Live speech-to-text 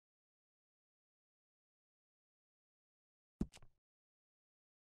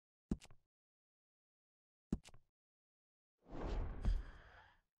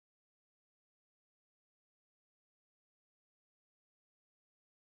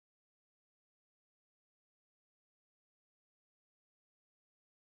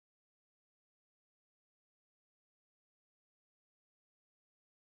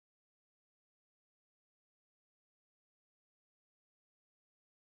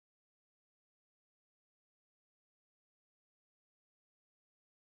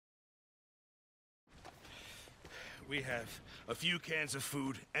We have a few cans of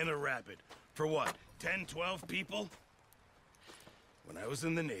food and a rabbit. For what, 10, 12 people? When I was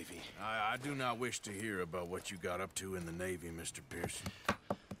in the Navy... I do not wish to hear about what you got up to in the Navy, Mr. Pearson.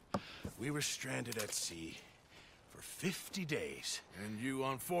 We were stranded at sea for 50 days. And you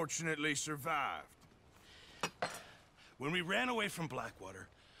unfortunately survived. When we ran away from Blackwater,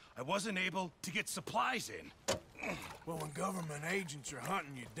 I wasn't able to get supplies in. Well, when government agents are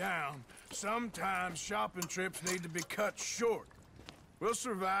hunting you down, sometimes shopping trips need to be cut short. We'll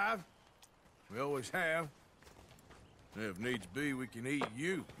survive. We always have. If needs be, we can eat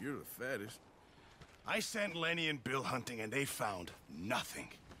you. You're the fattest. I sent Lenny and Bill hunting, and they found nothing.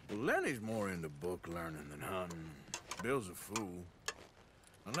 Well, Lenny's more into book learning than hunting. Bill's a fool.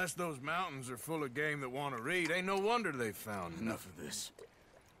 Unless those mountains are full of game that want to read, ain't no wonder they found Enough of this.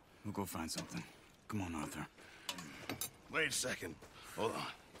 We'll go find something. Come on, Arthur. Wait a second. Hold on.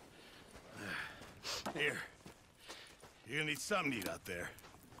 Here. You're gonna need something to eat out there.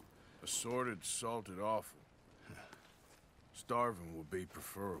 Assorted, salted offal. Starving will be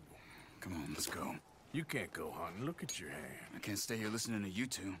preferable. Come on, let's go. You can't go hunting. Look at your hand. I can't stay here listening to you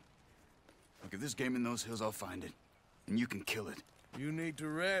two. Look, if there's game in those hills, I'll find it. And you can kill it. You need to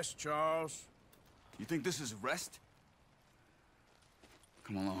rest, Charles. You think this is rest?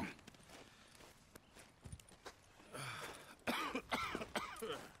 Come along.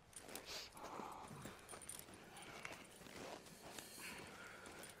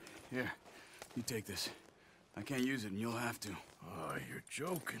 Here, you take this. I can't use it, and you'll have to. Oh, you're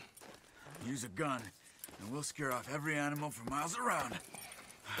joking. Use a gun, and we'll scare off every animal for miles around.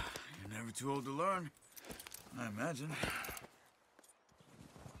 You're never too old to learn, I imagine.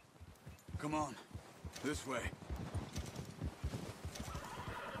 Come on, this way.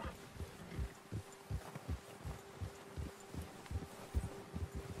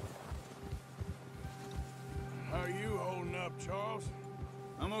 How are you holding up, Charles?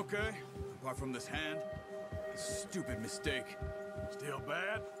 I'm okay, apart from this hand. Stupid mistake. Still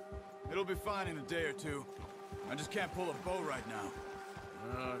bad? It'll be fine in a day or two. I just can't pull a bow right now.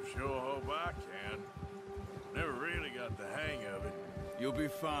 I sure hope I can. Never really got the hang of it. You'll be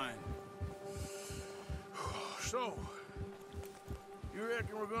fine. So, you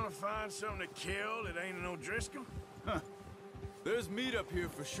reckon we're gonna find something to kill that ain't no Driscoll? Huh. There's meat up here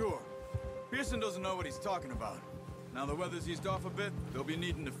for sure. Pearson doesn't know what he's talking about. Now the weather's eased off a bit, they'll be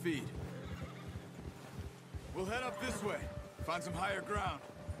needing to feed. We'll head up this way. Find some higher ground.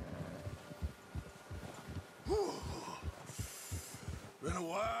 Whew. Been a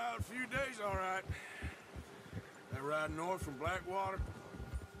wild few days, all right. That ride north from Blackwater,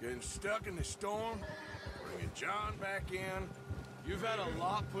 getting stuck in the storm, bringing John back in. You've had a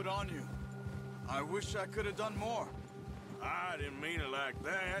lot put on you. I wish I could have done more. I didn't mean it like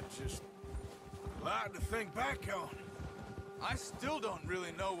that, just a lot to think back on. I still don't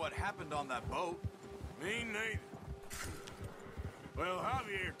really know what happened on that boat. Me neither. Well,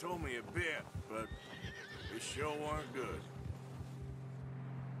 Javier told me a bit, but it sure weren't good.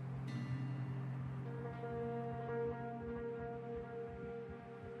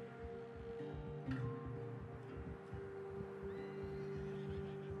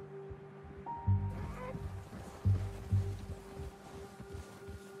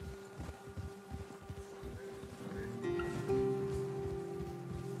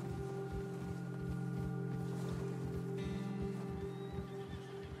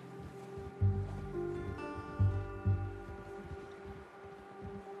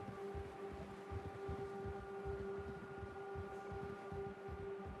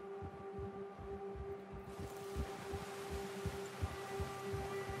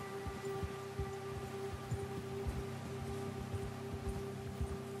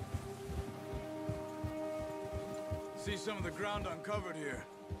 See some of the ground uncovered here.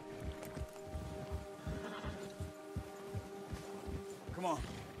 Come on,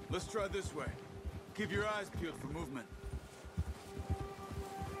 let's try this way. Keep your eyes peeled for movement.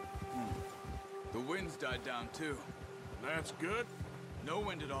 The wind's died down too. That's good. No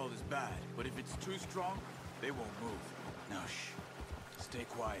wind at all is bad, but if it's too strong, they won't move. Now shh, stay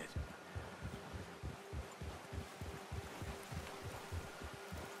quiet.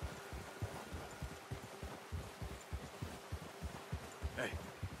 Hey,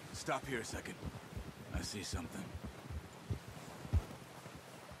 stop here a second. I see something.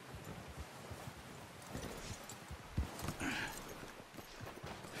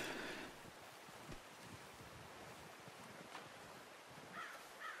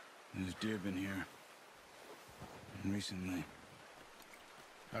 There's deer been here. Recently.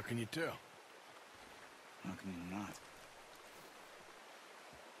 How can you tell? How can you not?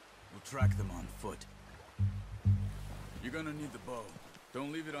 We'll track them on foot. You're gonna need the bow.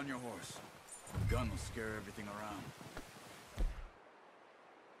 Don't leave it on your horse. The gun will scare everything around.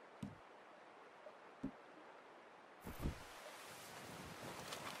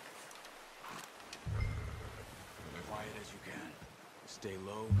 Quiet as you can. Stay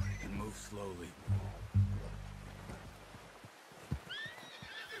low and move slowly.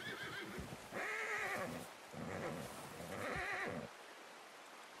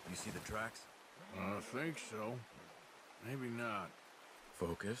 You see the tracks? I think so. Maybe not.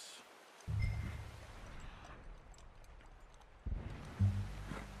 Focus.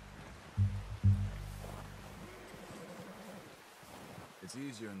 It's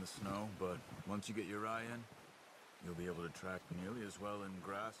easier in the snow, but once you get your eye in, you'll be able to track nearly as well in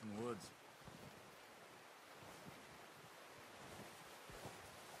grass and woods.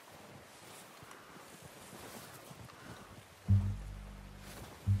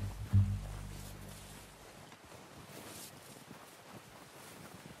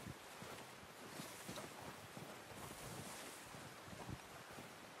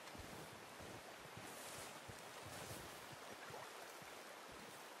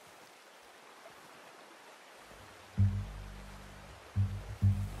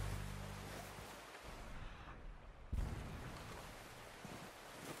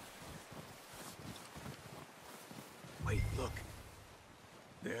 Wait, look.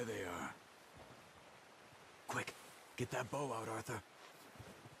 There they are. Quick, get that bow out, Arthur.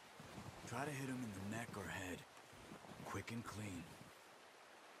 Try to hit him in the neck or head. Quick and clean.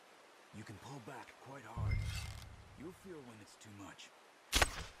 You can pull back quite hard. You'll feel when it's too much.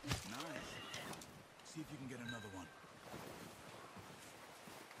 Nice. See if you can get another one.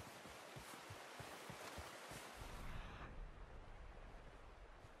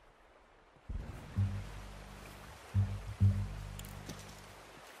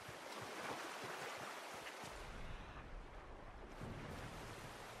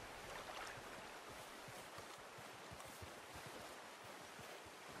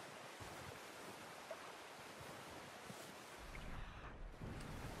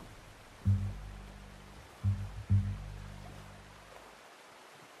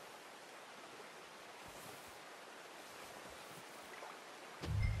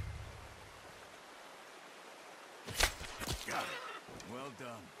 Got it. Well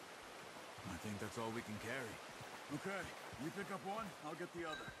done. I think that's all we can carry. Okay, you pick up one, I'll get the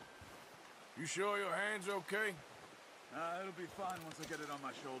other. You sure your hand's okay? It'll be fine once I get it on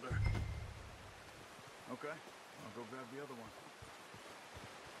my shoulder. Okay, I'll go grab the other one.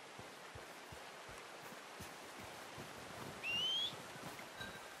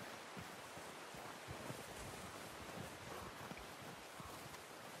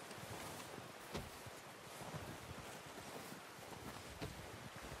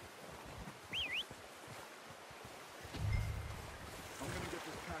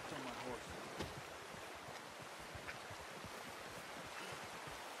 On my horse.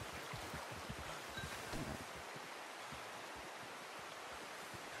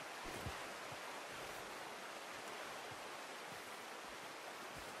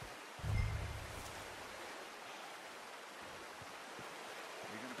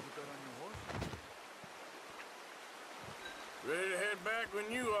 You gonna put that on your horse? Ready to head back when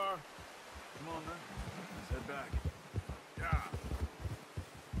you are. Come on, then. Let's head back. Yeah.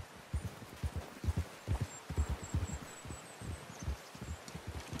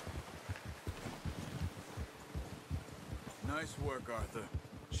 Nice work, Arthur.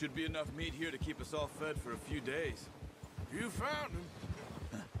 Should be enough meat here to keep us all fed for a few days. You found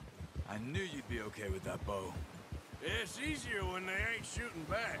him. I knew you'd be okay with that bow. It's easier when they ain't shooting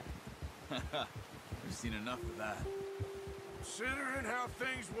back. We've seen enough of that. Considering how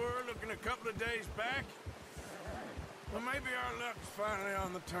things were looking a couple of days back, well, maybe our luck's finally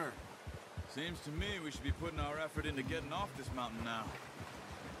on the turn. Seems to me we should be putting our effort into getting off this mountain now.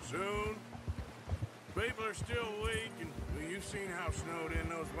 Soon. People are still weak, and well, you've seen how snowed in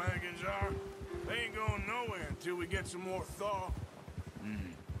those wagons are. They ain't going nowhere until we get some more thaw.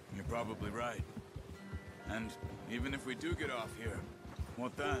 You're probably right. And even if we do get off here,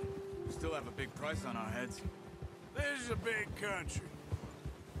 what then? We still have a big price on our heads. This is a big country.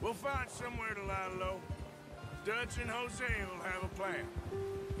 We'll find somewhere to lie low. Dutch and Jose will have a plan.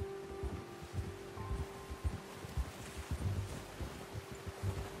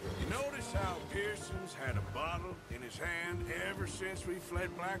 You notice how Pearson's had a bottle in his hand ever since we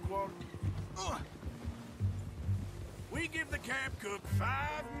fled Blackwater? We give the camp cook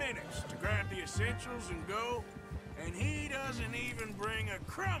 5 minutes to grab the essentials and go, and he doesn't even bring a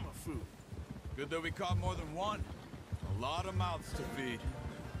crumb of food. Good that we caught more than one. A lot of mouths to feed.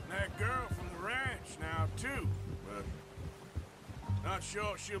 And that girl from the ranch now, too. But Not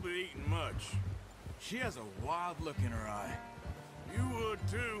sure she'll be eating much. She has a wild look in her eye. You would,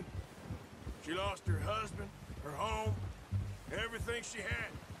 too. She lost her husband, her home, everything she had.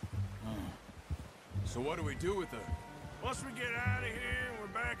 So what do we do with her? Once we get out of here and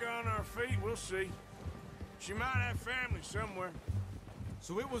we're back on our feet, we'll see. She might have family somewhere.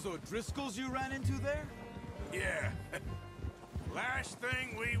 So it was O'Driscoll's you ran into there? Yeah. Last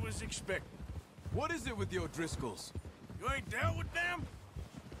thing we was expecting. What is it with the O'Driscolls? You ain't dealt with them?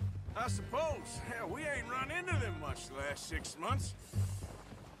 I suppose. Hell, we ain't run into them much the last 6 months.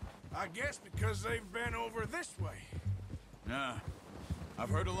 I guess because they've been over this way. Yeah. I've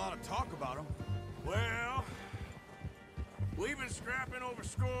heard a lot of talk about them. Well, we've been scrapping over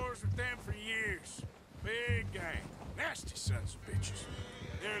scores with them for years. Big gang. Nasty sons of bitches.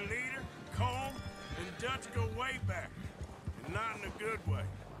 Their leader, Colm, and Dutch go way back. And not in a good way.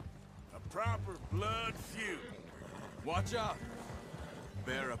 A proper blood feud. Watch out.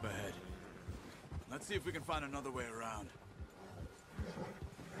 Bear up ahead. Let's see if we can find another way around.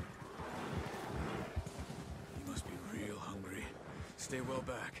 You must be real hungry. Stay well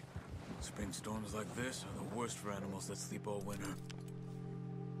back. Spring storms like this are the worst for animals that sleep all winter.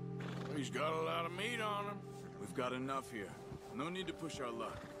 He's got a lot of meat on him. We've got enough here. No need to push our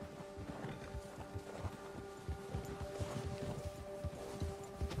luck.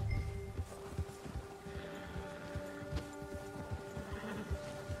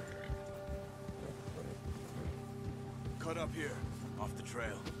 Cut up here, off the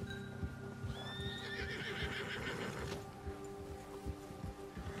trail.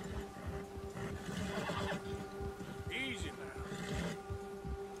 Easy now.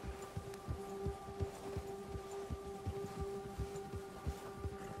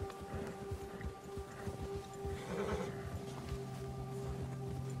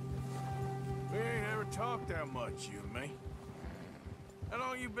 We ain't ever talked that much, you and me. How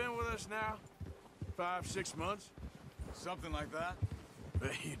long you been with us now? 5, 6 months? Something like that?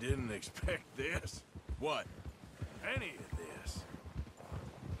 Bet you didn't expect this. What? Any of this.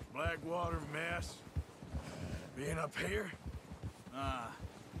 Blackwater mess. Being up here?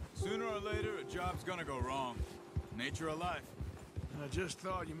 Sooner or later, a job's gonna go wrong. Nature of life. I just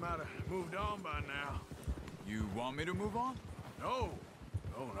thought you might have moved on by now. You want me to move on? No.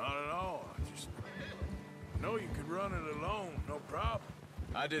 No, not at all. I just know you could run it alone, no problem.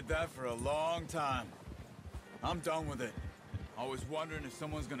 I did that for a long time. I'm done with it. Always wondering if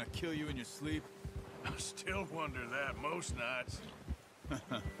someone's gonna kill you in your sleep. I still wonder that most nights.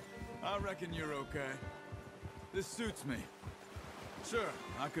 I reckon you're okay. This suits me. Sure,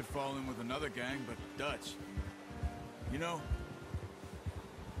 I could fall in with another gang, but Dutch... You know,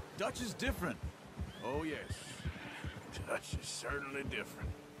 Dutch is different. Oh, yes. Dutch is certainly different.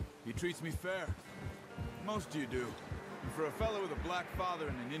 He treats me fair. Most of you do. And for a fellow with a black father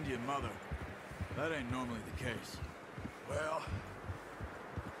and an Indian mother, that ain't normally the case. Well,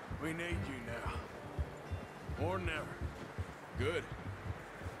 we need you now. More than ever. Good.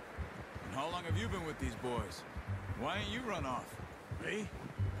 And how long have you been with these boys? Why ain't you run off? Me?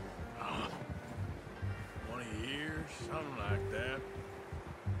 20 years, something like that.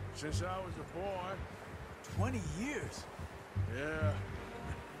 Since I was a boy. 20 years? Yeah.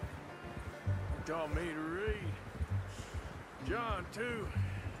 He taught me to read. John, too.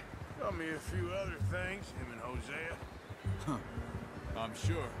 Taught me a few other things, him and Hosea. Huh. I'm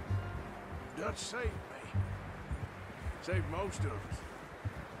sure. Dutch saved me. Saved most of us.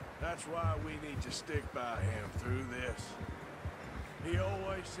 That's why we need to stick by him through this. He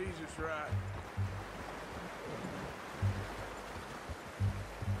always sees us right.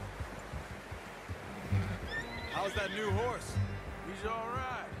 How's that new horse? He's all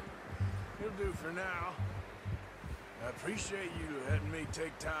right. He'll do for now. I appreciate you letting me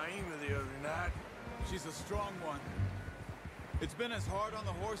take Taima the other night. She's a strong one. It's been as hard on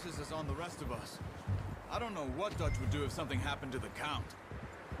the horses as on the rest of us. I don't know what Dutch would do if something happened to the Count.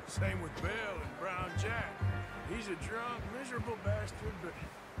 Same with Bill and Brown Jack. He's a drunk, miserable bastard, but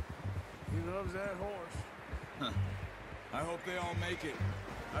he loves that horse. Huh. I hope they all make it.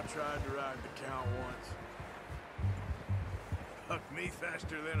 I tried to ride the Count once. Hucked me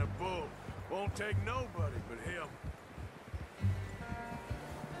faster than a bull. Won't take nobody but him.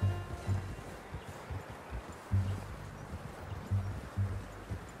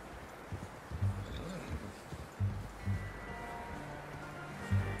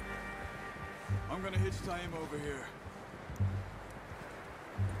 I'm gonna hitch Taima over here.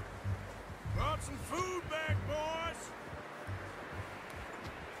 Brought some food back, boys!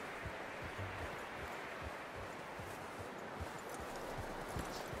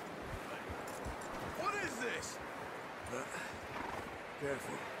 What is this?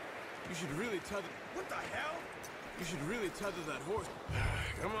 Careful. You should really tether... What the hell? You should really tether that horse.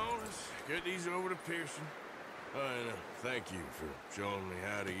 Come on, let's get these over to Pearson. And thank you for showing me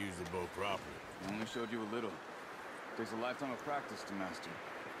how to use the bow properly. I only showed you a little. Takes a lifetime of practice to master.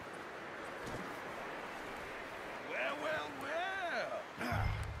 Well, well, well.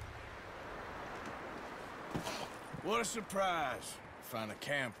 What a surprise. Find a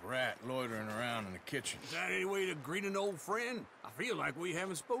camp rat loitering around in the kitchen. Is that any way to greet an old friend? I feel like we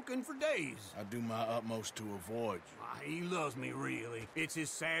haven't spoken for days. I do my utmost to avoid you. He loves me, really. It's his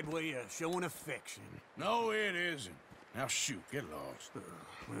sad way of showing affection. No, it isn't. Now shoot, get lost.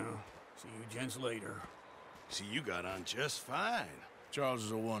 Well, see you gents later. See, you got on just fine. Charles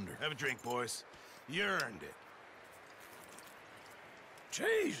is a wonder. Have a drink, boys. You earned it.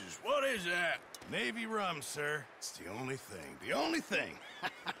 Jesus, what is that? Navy rum, sir. It's the only thing. The only thing.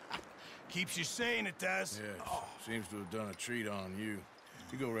 Keeps you sane, it does. Yes, seems to have done a treat on you.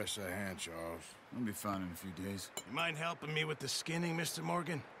 You go rest that hand, Charles. I'll be fine in a few days. You mind helping me with the skinning, Mr.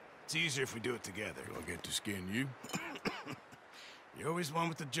 Morgan? It's easier if we do it together. Do I get to skin you? You're always one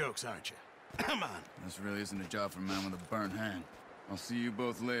with the jokes, aren't you? Come on. This really isn't a job for a man with a burnt hand. I'll see you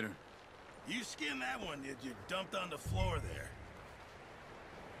both later. You skinned that one you dumped on the floor there.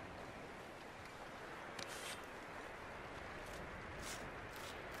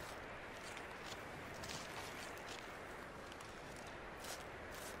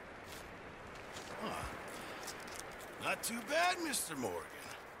 Not too bad, Mr. Morgan.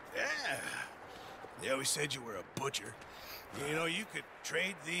 Yeah. They always said you were a butcher. You know, you could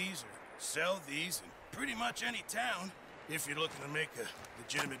trade these or sell these in pretty much any town. If you're looking to make a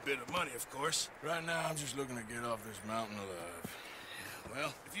legitimate bit of money, of course. Right now, I'm just looking to get off this mountain alive.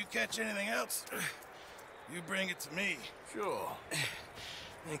 Well, if you catch anything else, you bring it to me. Sure.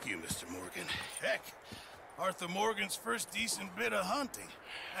 Thank you, Mr. Morgan. Heck, Arthur Morgan's first decent bit of hunting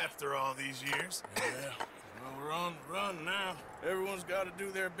after all these years. Yeah. Well, we're on the run now. Everyone's got to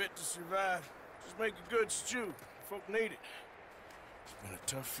do their bit to survive. Just make a good stew. Folk need it. It's been a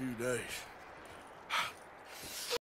tough few days.